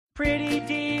Pretty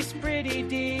Dees,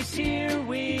 here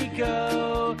we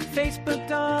go.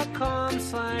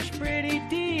 Facebook.com/Pretty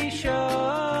Dees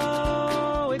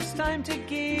Show. It's time to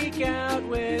geek out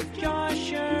with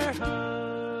Josh, your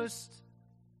host.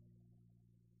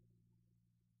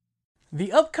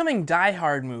 The upcoming Die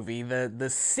Hard movie, the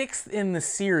sixth in the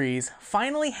series,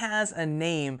 finally has a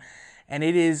name, and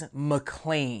it is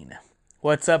McClane.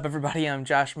 What's up, everybody? I'm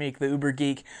Josh Meek, the Uber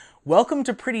Geek. Welcome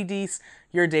to Pretty Dees,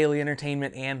 your daily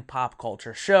entertainment and pop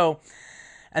culture show.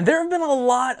 And there have been a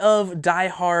lot of Die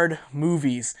Hard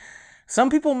movies. Some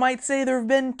people might say there have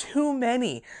been too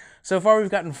many. So far,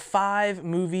 we've gotten 5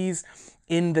 movies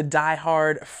in the Die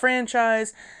Hard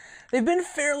franchise. They've been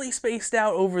fairly spaced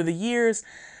out over the years,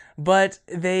 but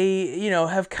they,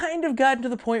 have kind of gotten to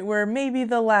the point where maybe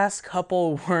the last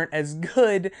couple weren't as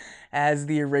good as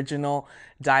the original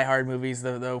Die Hard movies.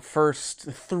 The first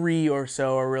 3 or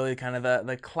so are really kind of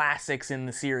the classics in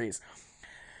the series.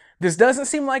 This doesn't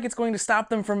seem like it's going to stop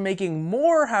them from making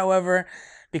more, however,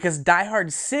 because Die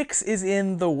Hard 6 is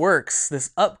in the works. This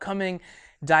upcoming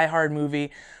Die Hard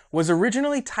movie was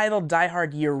originally titled Die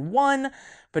Hard Year 1,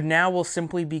 but now will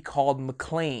simply be called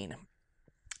McClane.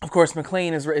 Of course,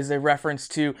 McClane is a reference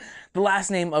to the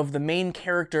last name of the main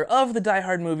character of the Die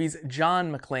Hard movies,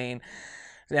 John McClane.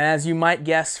 And as you might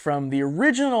guess from the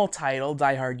original title,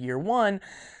 Die Hard Year 1,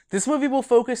 this movie will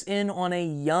focus in on a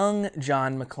young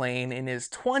John McClane in his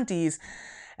 20s,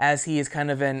 as he is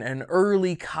kind of an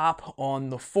early cop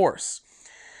on the force.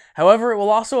 However, it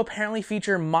will also apparently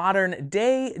feature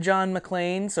modern-day John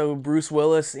McClane, so Bruce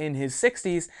Willis in his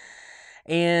 60s,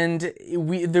 and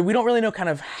we don't really know kind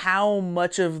of how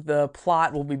much of the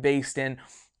plot will be based in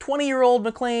 20-year-old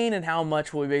McClane and how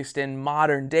much will be based in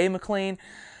modern-day McClane.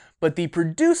 But the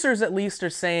producers at least are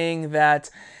saying that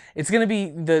it's going to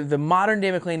be, the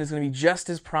modern-day McClane is going to be just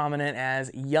as prominent as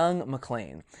young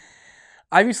McClane.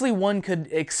 Obviously, one could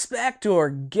expect or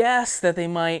guess that they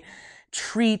might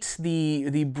treat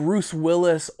the Bruce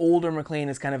Willis older McClane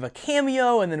as kind of a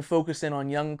cameo and then focus in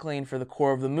on young McClane for the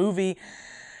core of the movie,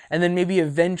 and then maybe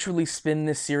eventually spin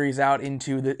this series out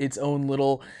into its own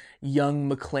little young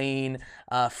McClane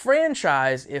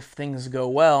franchise if things go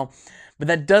well. But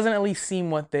that doesn't at least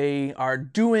seem what they are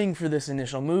doing for this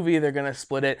initial movie. They're going to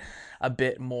split it a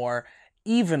bit more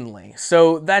evenly.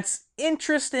 So that's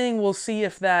interesting. We'll see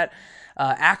if that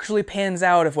actually pans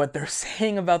out, if what they're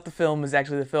saying about the film is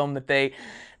actually the film that they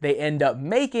end up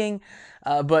making.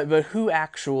 But who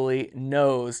actually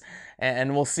knows?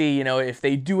 And we'll see, if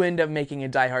they do end up making a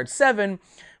Die Hard 7,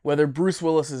 whether Bruce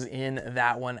Willis is in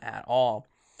that one at all.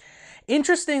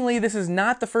 Interestingly, this is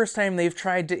not the first time they've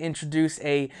tried to introduce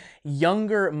a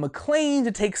younger McClane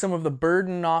to take some of the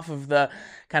burden off of the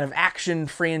kind of action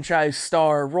franchise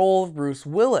star role of Bruce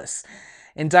Willis.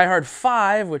 In Die Hard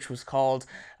 5, which was called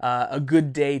A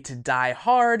Good Day to Die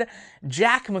Hard,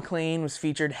 Jack McClane was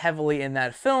featured heavily in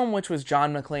that film, which was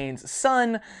John McClane's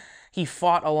son. He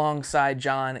fought alongside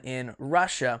John in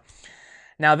Russia.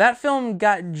 Now, that film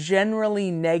got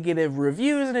generally negative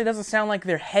reviews, and it doesn't sound like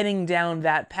they're heading down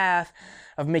that path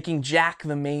of making Jack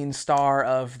the main star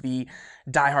of the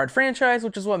Die Hard franchise,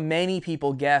 which is what many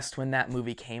people guessed when that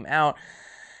movie came out.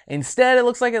 Instead, it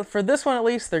looks like, for this one at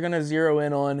least, they're going to zero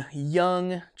in on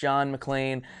young John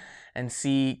McClane and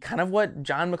see kind of what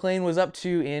John McClane was up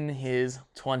to in his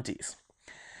 20s.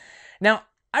 Now,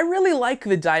 I really like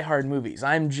the Die Hard movies.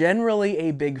 I'm generally a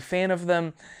big fan of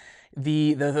them.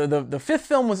 The fifth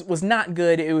film was not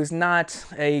good. It was not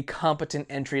a competent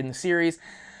entry in the series,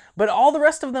 but all the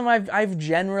rest of them I've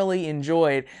generally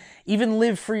enjoyed. Even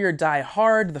Live Free or Die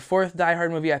Hard, the fourth Die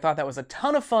Hard movie, I thought that was a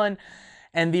ton of fun,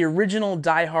 and the original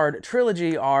Die Hard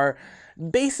trilogy are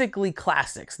basically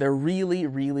classics. They're really,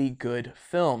 really good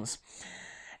films.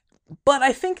 But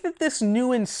I think that this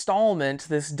new installment,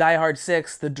 this Die Hard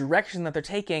 6, the direction that they're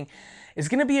taking, is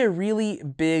going to be a really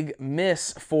big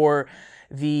miss for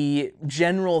the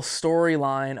general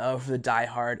storyline of the Die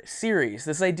Hard series.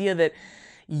 This idea that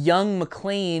young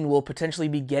McClane will potentially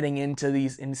be getting into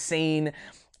these insane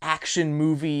action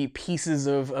movie pieces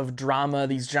of drama,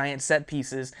 these giant set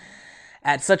pieces,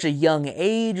 at such a young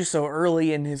age, so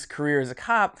early in his career as a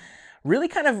cop, really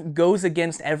kind of goes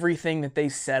against everything that they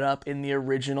set up in the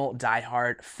original Die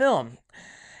Hard film.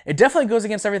 It definitely goes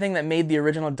against everything that made the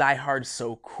original Die Hard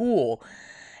so cool.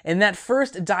 In that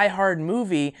first Die Hard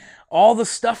movie, all the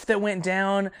stuff that went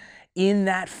down in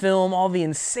that film, all the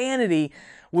insanity,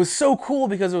 was so cool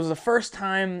because it was the first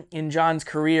time in John's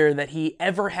career that he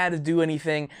ever had to do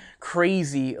anything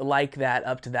crazy like that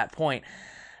up to that point.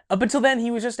 Up until then, he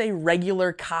was just a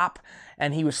regular cop,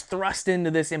 and he was thrust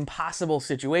into this impossible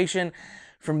situation.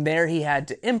 From there, he had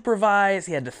to improvise,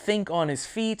 he had to think on his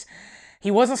feet,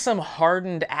 He wasn't some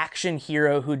hardened action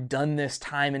hero who'd done this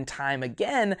time and time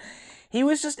again. He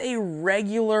was just a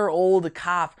regular old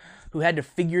cop who had to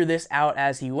figure this out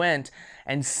as he went.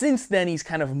 And since then, he's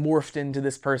kind of morphed into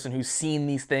this person who's seen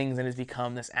these things and has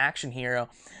become this action hero.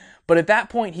 But at that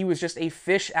point, he was just a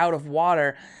fish out of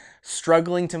water,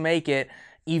 struggling to make it,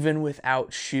 even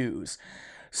without shoes.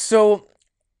 So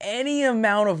any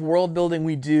amount of world building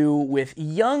we do with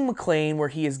young McClane, where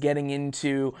he is getting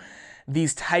into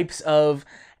these types of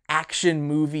action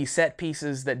movie set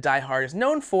pieces that Die Hard is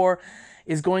known for,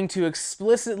 is going to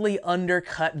explicitly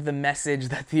undercut the message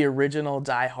that the original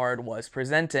Die Hard was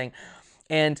presenting.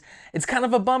 And it's kind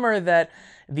of a bummer that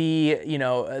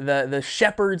the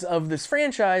shepherds of this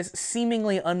franchise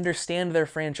seemingly understand their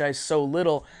franchise so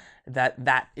little that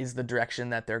that is the direction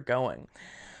that they're going.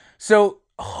 So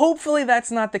hopefully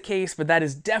that's not the case, but that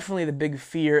is definitely the big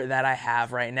fear that I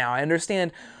have right now. I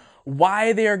understand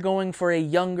why they are going for a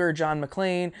younger John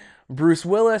McClane. Bruce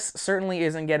Willis certainly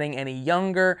isn't getting any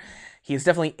younger. He is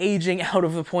definitely aging out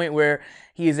of the point where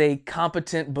he is a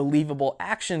competent, believable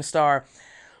action star.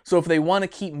 So if they want to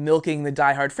keep milking the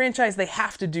Die Hard franchise, they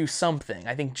have to do something.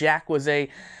 I think Jack was a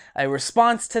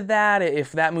response to that.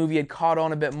 If that movie had caught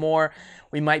on a bit more,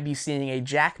 we might be seeing a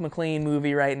Jack McClane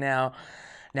movie right now.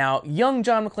 Now, young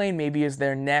John McClane maybe is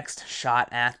their next shot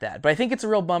at that. But I think it's a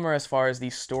real bummer as far as the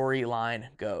storyline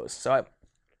goes. So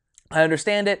I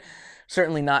understand it.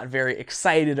 Certainly not very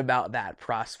excited about that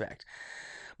prospect.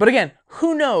 But again,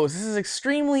 who knows? This is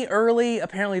extremely early.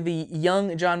 Apparently the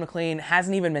young John McClane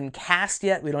hasn't even been cast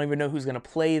yet. We don't even know who's going to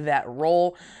play that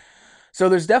role. So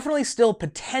there's definitely still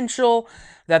potential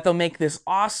that they'll make this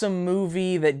awesome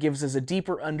movie that gives us a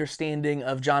deeper understanding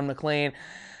of John McClane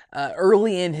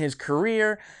early in his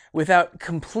career without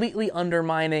completely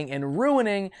undermining and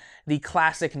ruining the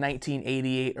classic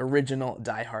 1988 original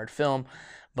Die Hard film.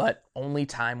 But only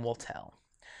time will tell.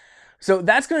 So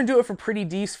that's going to do it for Pretty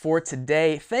Deece for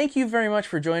today. Thank you very much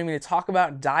for joining me to talk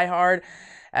about Die Hard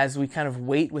as we kind of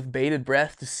wait with bated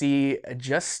breath to see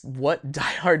just what Die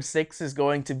Hard 6 is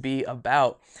going to be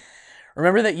about.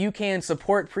 Remember that you can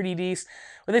support Pretty Deece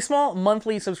with a small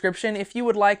monthly subscription if you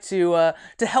would like to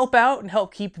help out and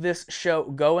help keep this show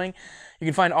going. You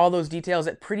can find all those details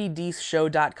at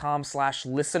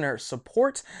prettydeeceshow.com/listener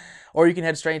support, or you can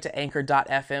head straight to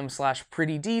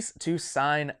anchor.fm/prettydeece to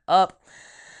sign up.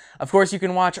 Of course, you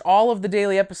can watch all of the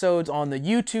daily episodes on the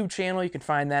YouTube channel. You can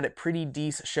find that at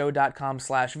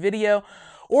prettydeeceshow.com/video,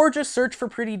 or just search for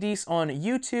Pretty Deece on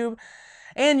YouTube.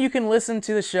 And you can listen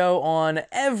to the show on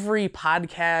every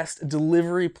podcast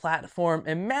delivery platform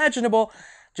imaginable.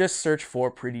 Just search for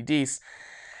Pretty Deece.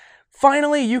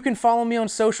 Finally, you can follow me on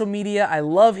social media. I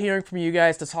love hearing from you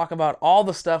guys to talk about all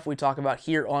the stuff we talk about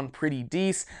here on Pretty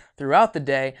Deece throughout the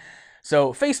day.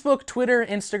 So Facebook, Twitter,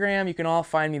 Instagram, you can all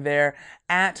find me there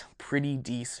at Pretty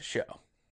Deece Show.